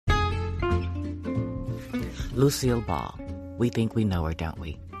Lucille Ball. We think we know her, don't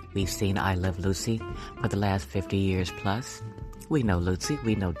we? We've seen I Love Lucy for the last 50 years plus. We know Lucy,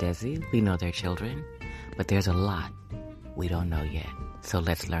 we know Desi, we know their children. But there's a lot we don't know yet. So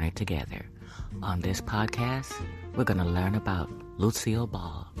let's learn it together. On this podcast, we're going to learn about Lucille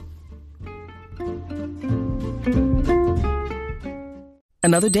Ball.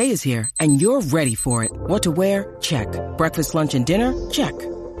 Another day is here, and you're ready for it. What to wear? Check. Breakfast, lunch, and dinner? Check.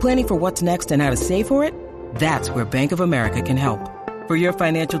 Planning for what's next and how to save for it? That's where Bank of America can help. For your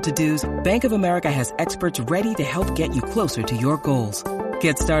financial to-dos, Bank of America has experts ready to help get you closer to your goals.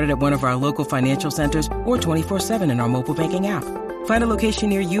 Get started at one of our local financial centers or 24/7 in our mobile banking app. Find a location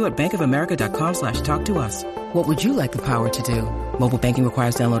near you at bankofamerica.com/talktous. What would you like the power to do? Mobile banking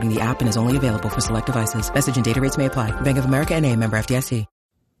requires downloading the app and is only available for select devices. Message and data rates may apply. Bank of America N.A., member FDIC.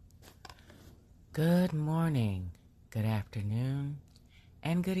 Good morning, good afternoon,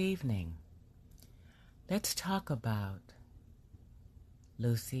 and good evening. Let's talk about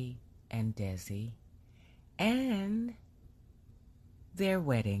Lucy and Desi and their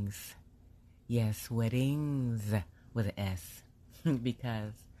weddings. Yes, weddings with an S.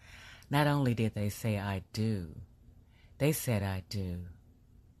 Because not only did they say I do, they said I do,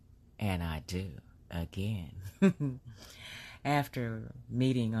 and I do again. After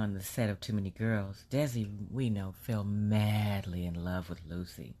meeting on the set of Too Many Girls, Desi, we know, fell madly in love with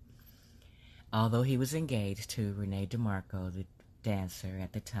Lucy. Although he was engaged to Renee DeMarco, the dancer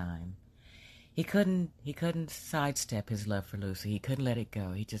at the time, he couldn't sidestep his love for Lucy. He couldn't let it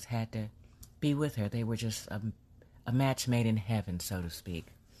go. He just had to be with her. They were just a match made in heaven, so to speak.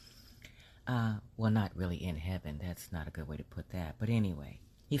 Well, not really in heaven. That's not a good way to put that. But anyway,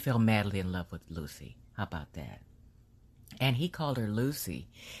 he fell madly in love with Lucy. How about that? And he called her Lucy,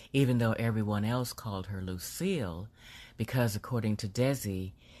 even though everyone else called her Lucille, because according to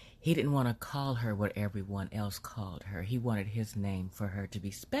Desi, he didn't want to call her what everyone else called her. He wanted his name for her to be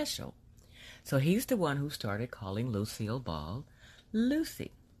special. So he's the one who started calling Lucille Ball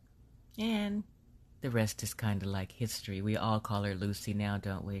Lucy. And the rest is kind of like history. We all call her Lucy now,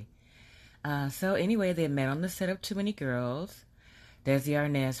 don't we? So anyway, they met on the set of Too Many Girls. Desi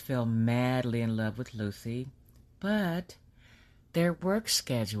Arnaz fell madly in love with Lucy, but their work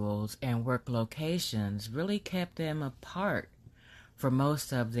schedules and work locations really kept them apart for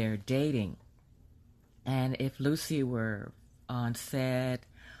most of their dating. And if Lucy were on set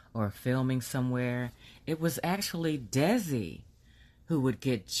or filming somewhere, it was actually Desi who would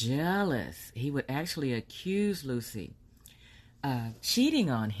get jealous. He would actually accuse Lucy cheating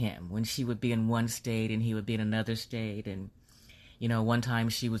on him when she would be in one state and he would be in another state. And, you know, one time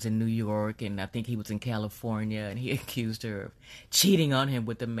she was in New York and I think he was in California, and he accused her of cheating on him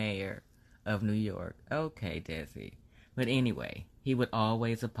with the mayor of New York. Okay, Desi. But anyway, he would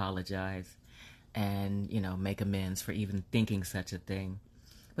always apologize and, you know, make amends for even thinking such a thing.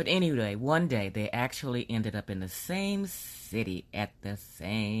 But anyway, one day they actually ended up in the same city at the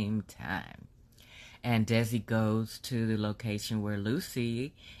same time. And Desi goes to the location where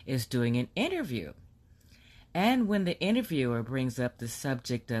Lucy is doing an interview. And when the interviewer brings up the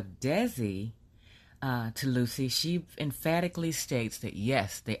subject of Desi to Lucy, she emphatically states that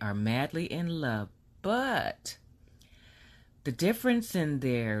yes, they are madly in love, but the difference in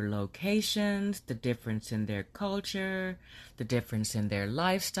their locations, the difference in their culture, the difference in their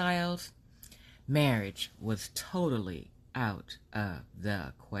lifestyles, marriage was totally out of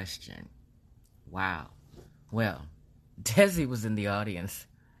the question. Wow. Well, Desi was in the audience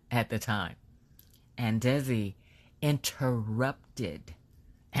at the time, and Desi interrupted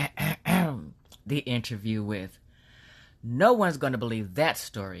the interview with, "No one's going to believe that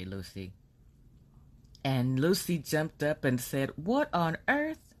story, Lucy." And Lucy jumped up and said, "What on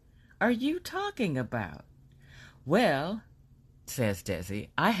earth are you talking about?" "Well," says Desi,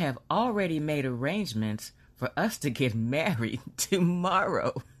 "I have already made arrangements for us to get married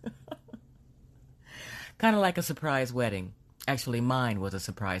tomorrow." Kind of like a surprise wedding. Actually, mine was a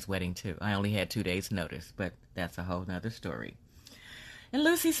surprise wedding too. I only had 2 days' notice, but that's a whole nother story. And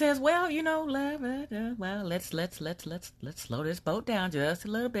Lucy says, "Well, you know, let's slow this boat down just a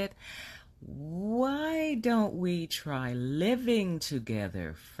little bit. Why don't we try living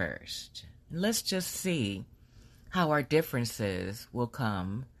together first? Let's just see how our differences will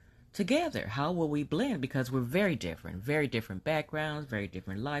come together. How will we blend? Because we're very different backgrounds, very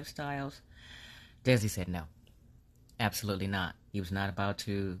different lifestyles." Desi said no, absolutely not. He was not about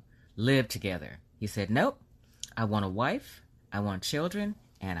to live together. He said, "Nope, I want a wife, I want children,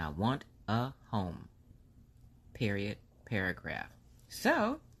 and I want a home." Period, paragraph.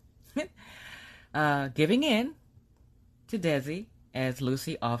 So, giving in to Desi, as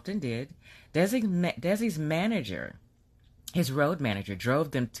Lucy often did, Desi's manager, his road manager,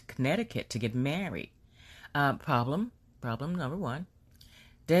 drove them to Connecticut to get married. Problem number one.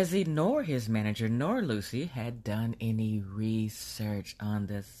 Desi nor his manager nor Lucy had done any research on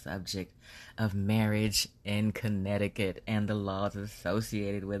the subject of marriage in Connecticut and the laws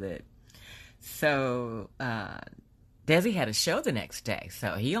associated with it. So, Desi had a show the next day,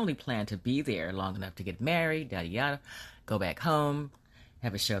 so he only planned to be there long enough to get married, yada yada, go back home,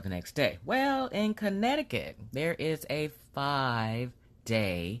 have a show the next day. Well, in Connecticut, there is a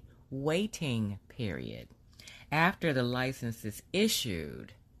 5-day waiting period. After the license is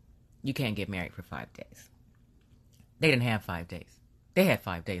issued, you can't get married for 5 days. They didn't have 5 days. They had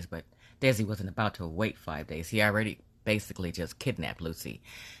 5 days, but Desi wasn't about to wait 5 days. He already basically just kidnapped Lucy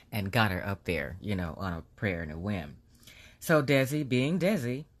and got her up there, on a prayer and a whim. So Desi, being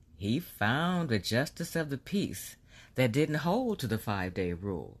Desi, he found a justice of the peace that didn't hold to the 5-day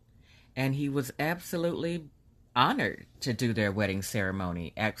rule. And he was absolutely honored to do their wedding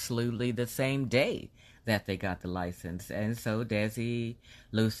ceremony absolutely the same day that they got the license. And so Desi,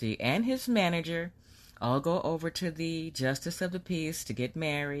 Lucy, and his manager all go over to the justice of the peace to get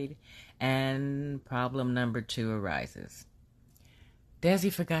married, and problem number 2 arises.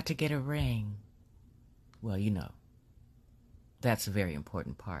 Desi forgot to get a ring. Well, that's a very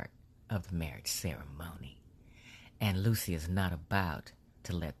important part of the marriage ceremony. And Lucy is not about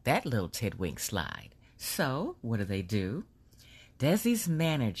to let that little tidwink slide. So, what do? Desi's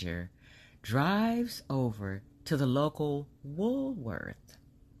manager drives over to the local Woolworth.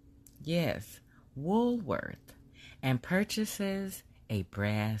 Yes, Woolworth. And purchases a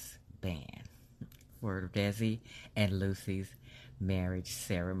brass band for Desi and Lucy's marriage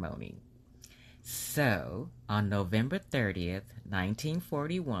ceremony. So, on November 30th,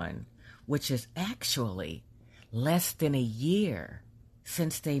 1941, which is actually less than a year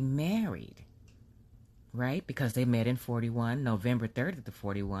since they married, right? Because they met in 41, November 30th of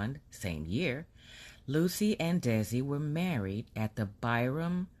 41, same year, Lucy and Desi were married at the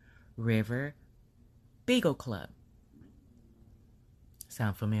Byram River Beagle Club.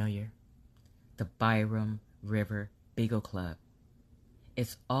 Sound familiar? The Byram River Beagle Club.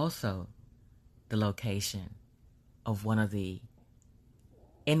 It's also the location of one of the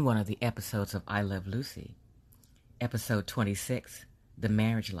episodes of I Love Lucy. Episode 26, The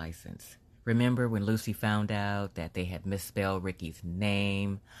Marriage License. Remember when Lucy found out that they had misspelled Ricky's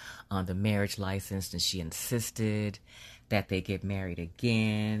name on the marriage license, and she insisted that they get married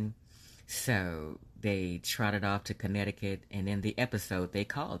again? So they trotted off to Connecticut, and in the episode they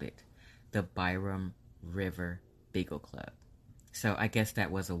called it the Byram River Beagle Club. So I guess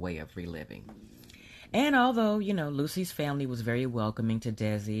that was a way of reliving. And although, Lucy's family was very welcoming to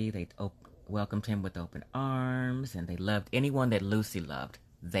Desi, they welcomed him with open arms, and they loved anyone that Lucy loved,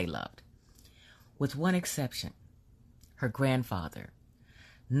 they loved. With one exception, her grandfather.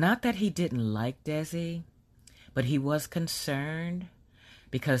 Not that he didn't like Desi, but he was concerned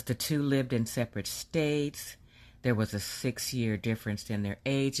because the two lived in separate states. There was a 6-year difference in their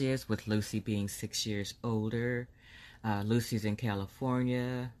ages, with Lucy being 6 years older. Lucy's in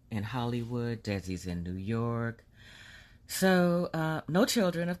California, in Hollywood. Desi's in New York. So no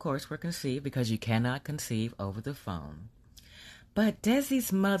children, of course, were conceived because you cannot conceive over the phone. But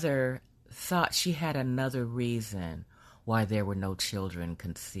Desi's mother thought she had another reason why there were no children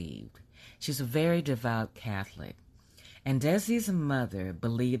conceived. She's a very devout Catholic. And Desi's mother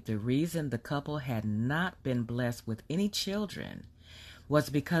believed the reason the couple had not been blessed with any children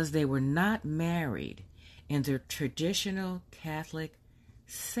was because they were not married in their traditional Catholic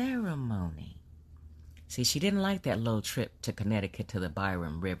ceremony. See, she didn't like that little trip to Connecticut to the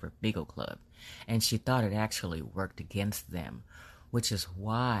Byram River Beagle Club, and she thought it actually worked against them, which is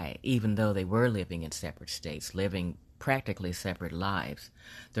why, even though they were living in separate states, living practically separate lives,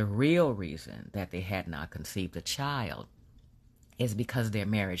 the real reason that they had not conceived a child is because their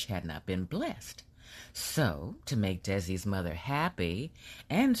marriage had not been blessed. So, to make Desi's mother happy,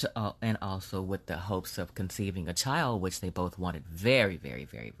 and also with the hopes of conceiving a child, which they both wanted very, very,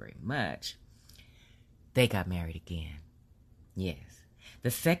 very, very much, they got married again. Yes.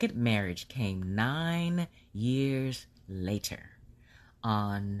 The second marriage came 9 years later,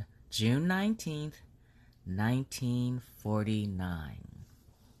 on June 19th, 1949.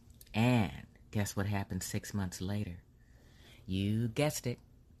 And guess what happened 6 months later? You guessed it.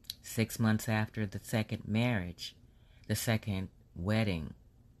 6 months after the second marriage, the second wedding,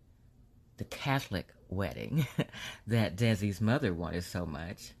 the Catholic wedding that Desi's mother wanted so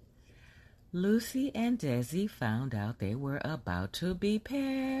much, Lucy and Desi found out they were about to be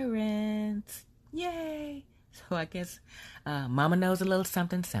parents. Yay! So I guess Mama knows a little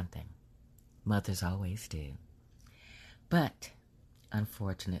something, something. Mothers always do. But,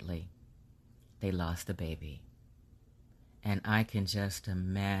 unfortunately, they lost the baby. And I can just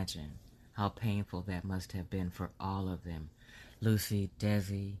imagine how painful that must have been for all of them. Lucy,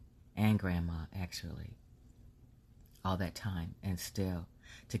 Desi, and Grandma, actually. All that time, and still,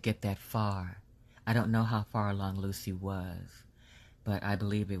 to get that far. I don't know how far along Lucy was, but I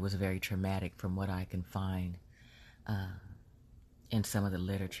believe it was very traumatic from what I can find in some of the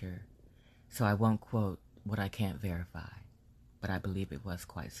literature. So I won't quote what I can't verify, but I believe it was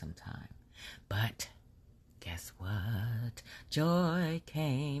quite some time. But guess what? Joy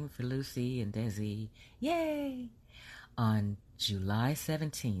came for Lucy and Desi. Yay! On July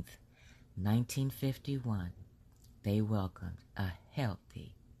 17th, 1951, they welcomed a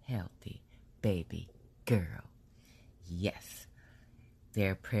healthy baby girl. Yes,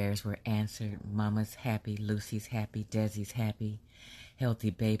 their prayers were answered. Mama's happy, Lucy's happy, Desi's happy.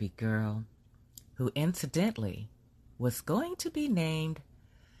 Healthy baby girl, who incidentally was going to be named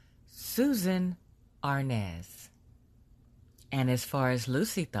Susan Arnaz. And as far as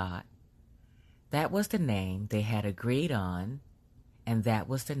Lucy thought, that was the name they had agreed on, and that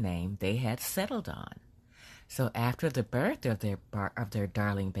was the name they had settled on. So after the birth of their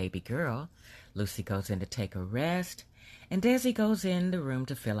darling baby girl, Lucy goes in to take a rest, and Desi goes in the room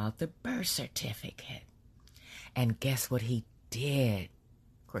to fill out the birth certificate. And guess what he did?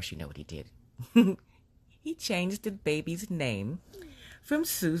 Of course, you know what he did. He changed the baby's name from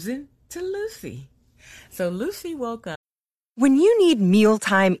Susan to Lucy. So Lucy woke up. When you need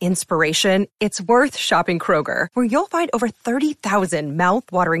mealtime inspiration, it's worth shopping Kroger, where you'll find over 30,000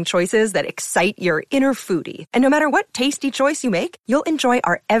 mouth-watering choices that excite your inner foodie. And no matter what tasty choice you make, you'll enjoy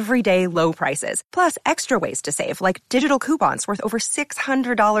our everyday low prices, plus extra ways to save, like digital coupons worth over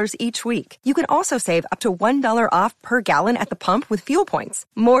 $600 each week. You can also save up to $1 off per gallon at the pump with fuel points.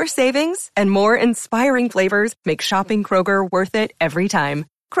 More savings and more inspiring flavors make shopping Kroger worth it every time.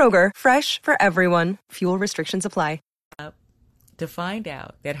 Kroger, fresh for everyone. Fuel restrictions apply. To find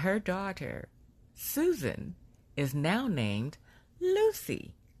out that her daughter, Susan, is now named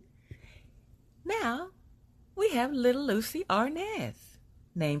Lucy. Now, we have little Lucy Arnaz,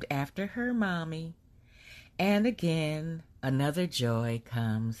 named after her mommy. And again, another joy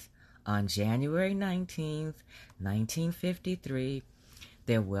comes on January 19th, 1953.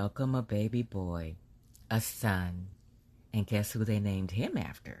 They welcome a baby boy, a son. And guess who they named him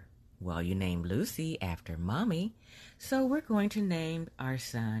after? Well, you named Lucy after Mommy, so we're going to name our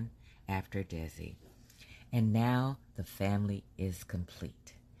son after Desi. And now the family is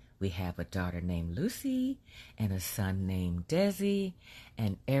complete. We have a daughter named Lucy and a son named Desi,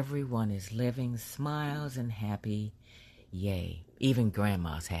 and everyone is living, smiles and happy. Yay. Even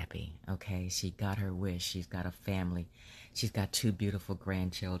Grandma's happy, okay? She got her wish. She's got a family. She's got 2 beautiful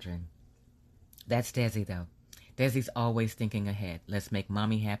grandchildren. That's Desi, though. Desi's always thinking ahead. Let's make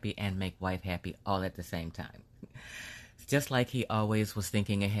Mommy happy and make wife happy all at the same time. It's just like he always was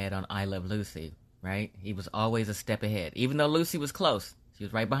thinking ahead on I Love Lucy, right? He was always a step ahead. Even though Lucy was close, she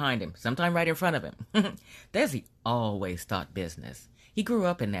was right behind him, sometimes right in front of him. Desi always thought business. He grew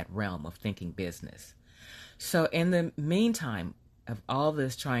up in that realm of thinking business. So in the meantime of all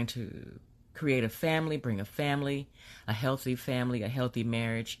this trying to create a family, bring a family, a healthy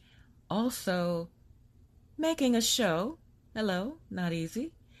marriage, also making a show. Hello, not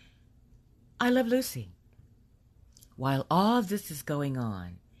easy. I Love Lucy. While all this is going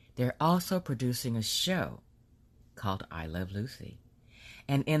on, they're also producing a show called I Love Lucy.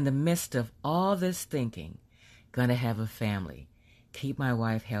 And in the midst of all this thinking, gonna have a family, keep my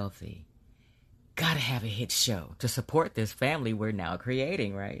wife healthy, gotta have a hit show to support this family we're now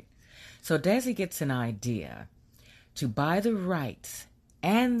creating, right? So Desi gets an idea to buy the rights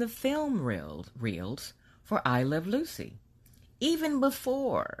and the film reels for I Love Lucy. Even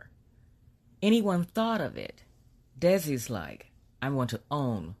before anyone thought of it, Desi's like, I want to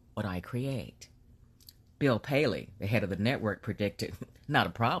own what I create. Bill Paley, the head of the network, predicted, not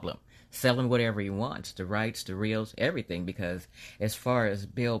a problem, sell him whatever he wants, the rights, the reels, everything, because as far as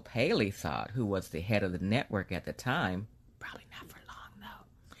Bill Paley thought, who was the head of the network at the time, probably not for long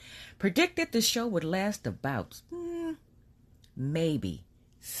though, predicted the show would last about maybe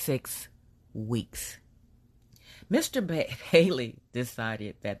 6 weeks. Mr. Paley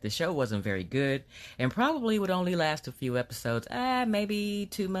decided that the show wasn't very good and probably would only last a few episodes, maybe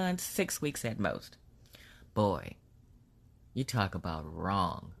 2 months, 6 weeks at most. Boy, you talk about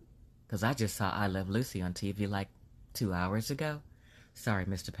wrong. Because I just saw I Love Lucy on TV like 2 hours ago. Sorry,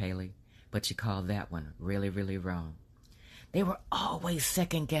 Mr. Paley, but you called that one really, really wrong. They were always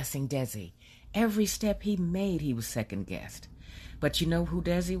second-guessing Desi Every step he made, he was second-guessed. But you know who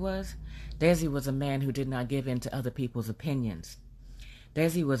Desi was? Desi was a man who did not give in to other people's opinions.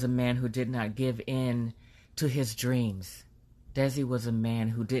 Desi was a man who did not give in to his dreams. Desi was a man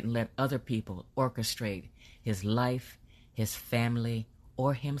who didn't let other people orchestrate his life, his family,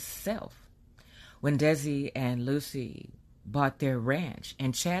 or himself. When Desi and Lucy bought their ranch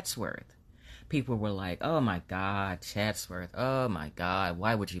in Chatsworth, people were like, oh my God, Chatsworth, oh my God,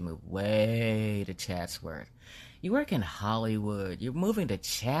 why would you move way to Chatsworth? You work in Hollywood, you're moving to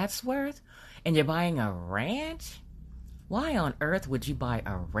Chatsworth, and you're buying a ranch? Why on earth would you buy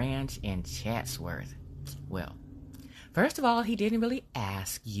a ranch in Chatsworth? Well, first of all, he didn't really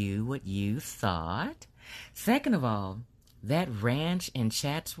ask you what you thought. Second of all, that ranch in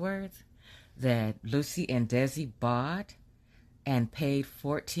Chatsworth that Lucy and Desi bought and paid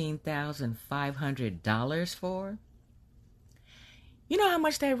 $14,500 for, you know how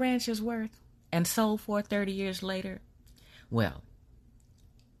much that ranch is worth and sold for 30 years later? Well,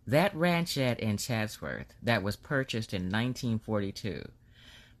 that ranchette in Chatsworth that was purchased in 1942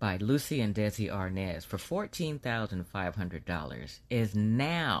 by Lucy and Desi Arnaz for $14,500 is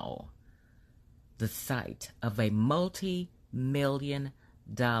now the site of a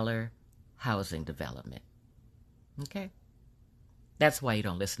multi-million-dollar housing development. Okay? That's why you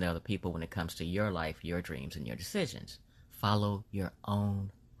don't listen to other people when it comes to your life, your dreams, and your decisions. Follow your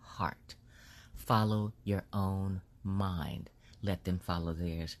own heart. Follow your own mind. Let them follow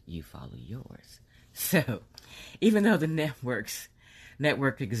theirs, you follow yours. So, even though the network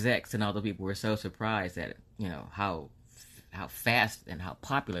execs and all the people were so surprised at, how fast and how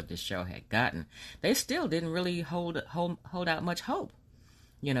popular this show had gotten, they still didn't really hold out much hope.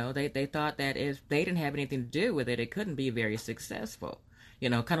 They thought that if they didn't have anything to do with it, it couldn't be very successful.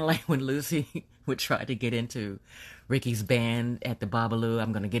 Kind of like when Lucy would try to get into Ricky's band at the Babalu.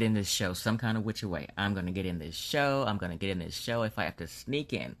 I'm going to get in this show some kind of which way. I'm going to get in this show. I'm going to get in this show if I have to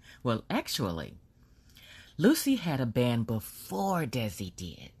sneak in. Well, actually, Lucy had a band before Desi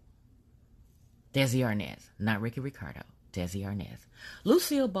did. Desi Arnaz, not Ricky Ricardo. Desi Arnaz.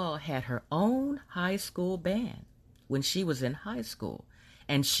 Lucille Ball had her own high school band when she was in high school,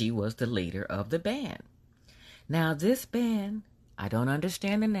 and she was the leader of the band. Now, this band, I don't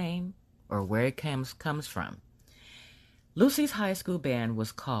understand the name or where it comes from. Lucy's high school band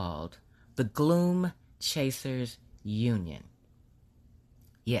was called the Gloom Chasers Union.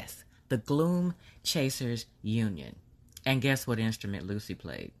 Yes, the Gloom Chasers Union. And guess what instrument Lucy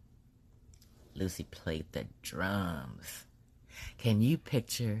played? Lucy played the drums. Can you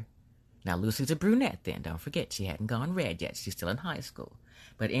picture? Now, Lucy's a brunette then. Don't forget, she hadn't gone red yet. She's still in high school.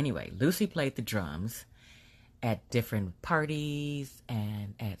 But anyway, Lucy played the drums at different parties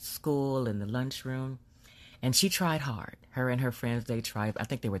and at school in the lunchroom. And she tried hard. Her and her friends, they tried. I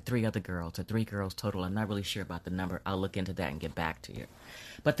think there were 3 other girls, or 3 girls total. I'm not really sure about the number. I'll look into that and get back to you.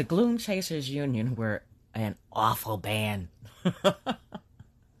 But the Gloom Chasers Union were an awful band.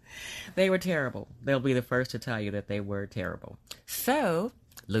 They were terrible. They'll be the first to tell you that they were terrible. So,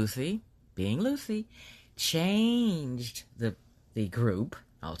 Lucy, being Lucy, changed the group,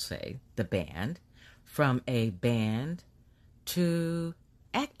 I'll say, the band, from a band to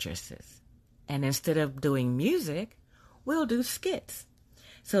actresses. And instead of doing music, we'll do skits.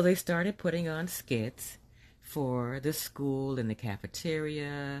 So they started putting on skits for the school, in the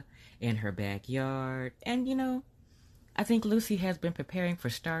cafeteria, in her backyard. And, I think Lucy has been preparing for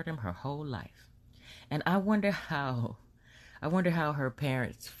stardom her whole life. And I wonder how her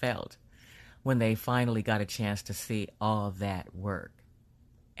parents felt when they finally got a chance to see all that work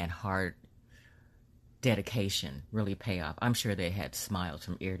and hard dedication really pay off. I'm sure they had smiles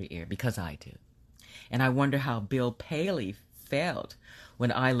from ear to ear, because I do. And I wonder how Bill Paley felt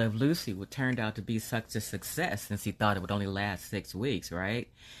when I Love Lucy turned out to be such a success, since he thought it would only last 6 weeks, right?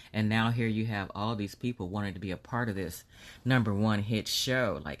 And now here you have all these people wanting to be a part of this #1 hit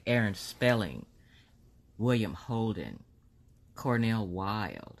show, like Aaron Spelling, William Holden, Cornell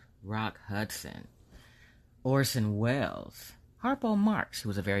Wilde, Rock Hudson, Orson Welles, Harpo Marx, who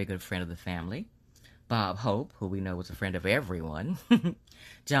was a very good friend of the family, Bob Hope, who we know was a friend of everyone,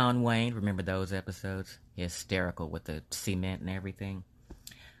 John Wayne, remember those episodes? Hysterical with the cement and everything.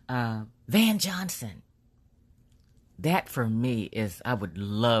 Van Johnson. That for me is, I would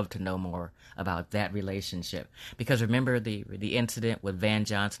love to know more about that relationship. Because remember the incident with Van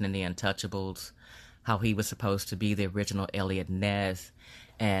Johnson and the Untouchables, how he was supposed to be the original Elliot Ness,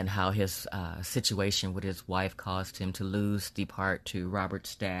 and how his situation with his wife caused him to lose the part to Robert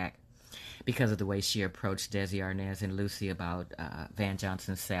Stack because of the way she approached Desi Arnaz and Lucy about Van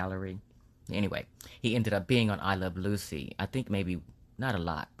Johnson's salary. Anyway, he ended up being on I Love Lucy, I think maybe Not a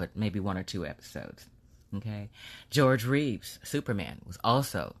lot, but maybe 1 or 2 episodes. Okay? George Reeves, Superman, was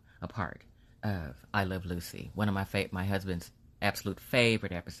also a part of I Love Lucy, one of my husband's absolute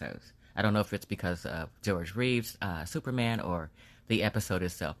favorite episodes. I don't know if it's because of George Reeves, Superman, or the episode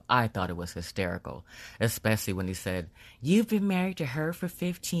itself. I thought it was hysterical, especially when he said, "You've been married to her for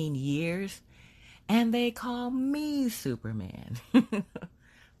 15 years, and they call me Superman."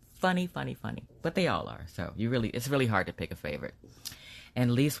 Funny, funny, funny. But they all are, so it's really hard to pick a favorite.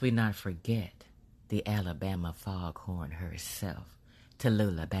 And least we not forget the Alabama foghorn herself,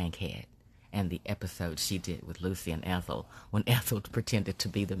 Tallulah Bankhead, and the episode she did with Lucy and Ethel when Ethel pretended to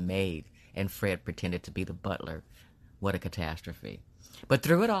be the maid and Fred pretended to be the butler. What a catastrophe. But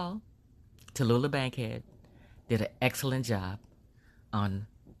through it all, Tallulah Bankhead did an excellent job on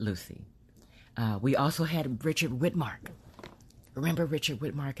Lucy. We also had Richard Whitmark. Remember Richard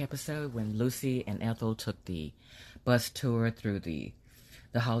Whitmark episode when Lucy and Ethel took the bus tour through the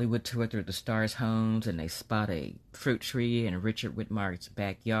Hollywood tour through the Stars homes, and they spot a fruit tree in Richard Whitmark's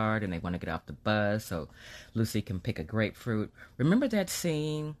backyard, and they want to get off the bus so Lucy can pick a grapefruit. Remember that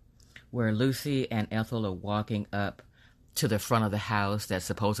scene where Lucy and Ethel are walking up to the front of the house that's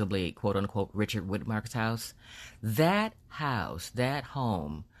supposedly, quote-unquote, Richard Whitmark's house? That house, that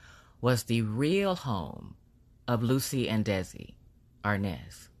home, was the real home of Lucy and Desi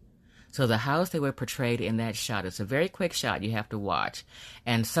Arnaz. So the house they were portrayed in that shot, it's a very quick shot you have to watch.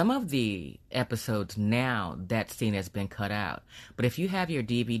 And some of the episodes now, that scene has been cut out. But if you have your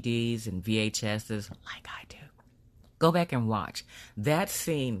DVDs and VHSs, like I do, go back and watch. That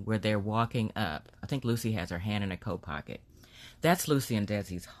scene where they're walking up, I think Lucy has her hand in her coat pocket. That's Lucy and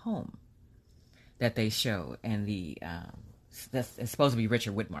Desi's home that they show. And it's supposed to be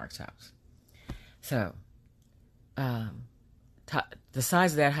Richard Whitmark's house. So, the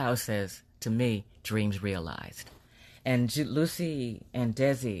size of that house says, to me, dreams realized. And Lucy and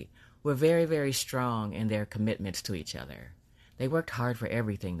Desi were very, very strong in their commitments to each other. They worked hard for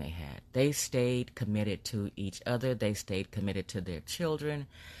everything they had. They stayed committed to each other. They stayed committed to their children.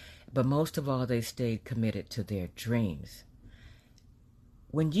 But most of all, they stayed committed to their dreams.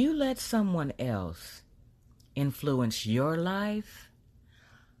 When you let someone else influence your life,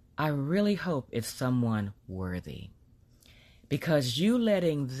 I really hope it's someone worthy. Because you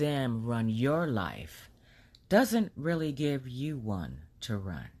letting them run your life doesn't really give you one to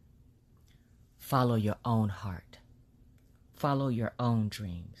run. Follow your own heart. Follow your own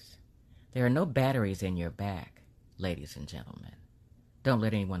dreams. There are no batteries in your back, ladies and gentlemen. Don't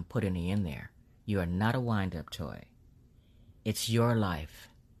let anyone put any in there. You are not a wind-up toy. It's your life.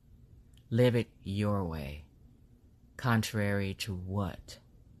 Live it your way, contrary to what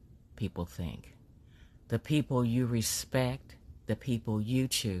people think. The people you respect, the people you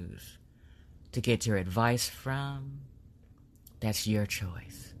choose to get your advice from, that's your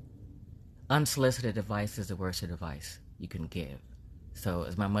choice. Unsolicited advice is the worst advice you can give. So,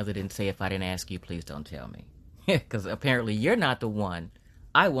 as my mother didn't say, if I didn't ask you, please don't tell me. Because apparently you're not the one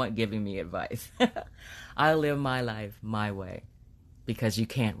I want giving me advice. I live my life my way because you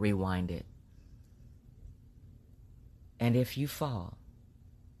can't rewind it. And if you fall,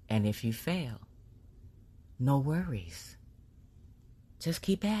 and if you fail, no worries. Just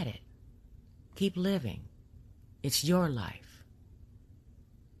keep at it. Keep living. It's your life.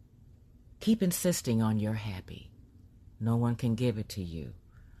 Keep insisting on your happy. No one can give it to you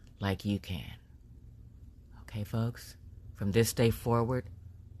like you can. Okay, folks? From this day forward,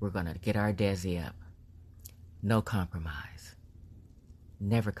 we're going to get our Desi up. No compromise.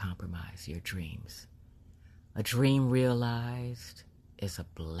 Never compromise your dreams. A dream realized is a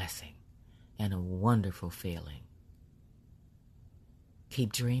blessing and a wonderful feeling.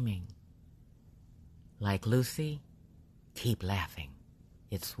 Keep dreaming. Like Lucy, keep laughing.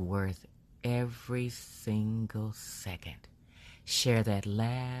 It's worth every single second. Share that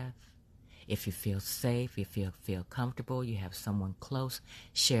laugh. If you feel safe, if you feel comfortable, you have someone close,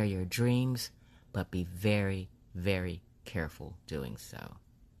 share your dreams, but be very, very careful doing so.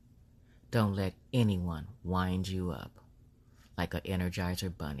 Don't let anyone wind you up like an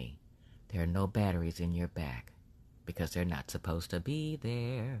Energizer bunny. There are no batteries in your back because they're not supposed to be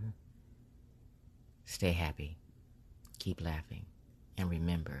there. Stay happy. Keep laughing. And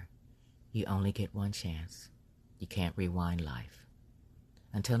remember, you only get one chance. You can't rewind life.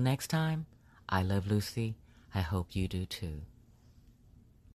 Until next time, I love Lucy. I hope you do too.